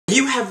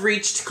You have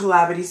reached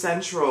Calamity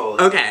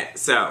Central. Okay,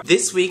 so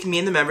this week, me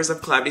and the members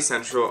of Calamity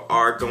Central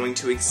are going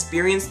to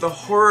experience the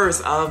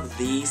horrors of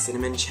the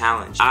Cinnamon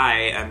Challenge.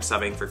 I am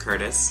subbing for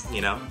Curtis,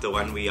 you know, the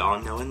one we all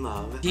know and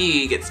love.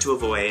 He gets to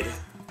avoid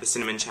the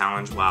Cinnamon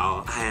Challenge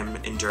while I am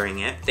enduring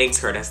it. Thanks,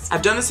 Curtis.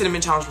 I've done the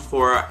Cinnamon Challenge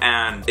before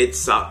and it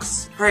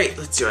sucks. All right,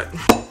 let's do it.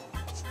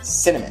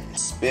 Cinnamon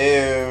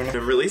spoon.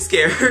 I'm really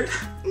scared.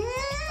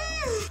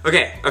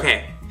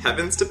 Okay.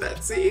 Heavens to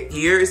Betsy.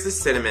 Here is the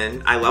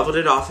cinnamon. I leveled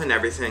it off and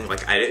everything,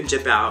 like I didn't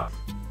dip out.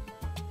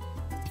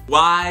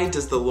 Why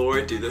does the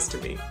Lord do this to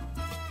me?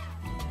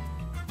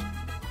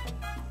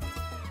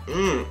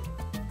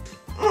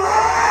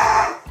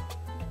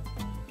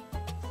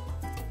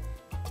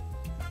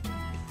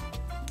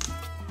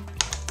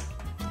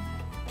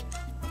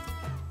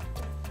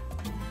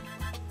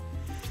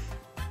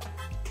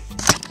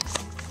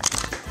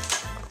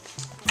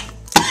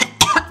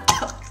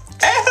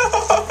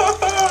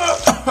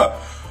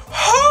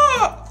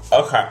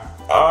 Okay.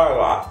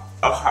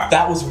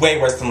 That was way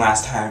worse than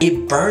last time.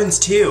 It burns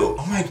too.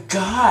 Oh my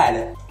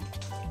god.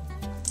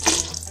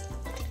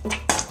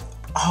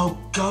 Oh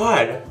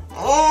god.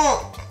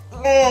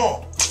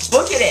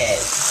 Look at it.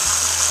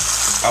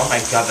 Oh my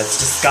god, that's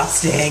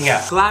disgusting.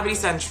 Calamity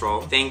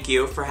Central, thank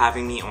you for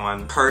having me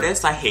on.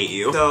 Curtis, I hate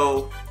you.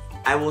 So,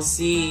 I will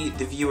see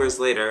the viewers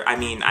later. I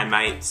mean, I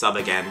might sub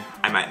again.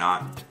 I might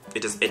not.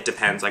 It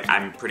depends. Like,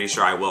 I'm pretty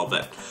sure I will,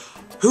 but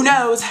who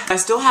knows? I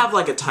still have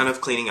like a ton of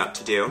cleaning up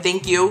to do.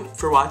 Thank you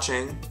for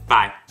watching.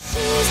 Bye.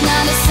 She's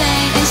not a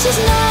saint and she's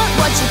not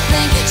what you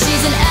think.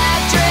 She's an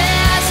actress.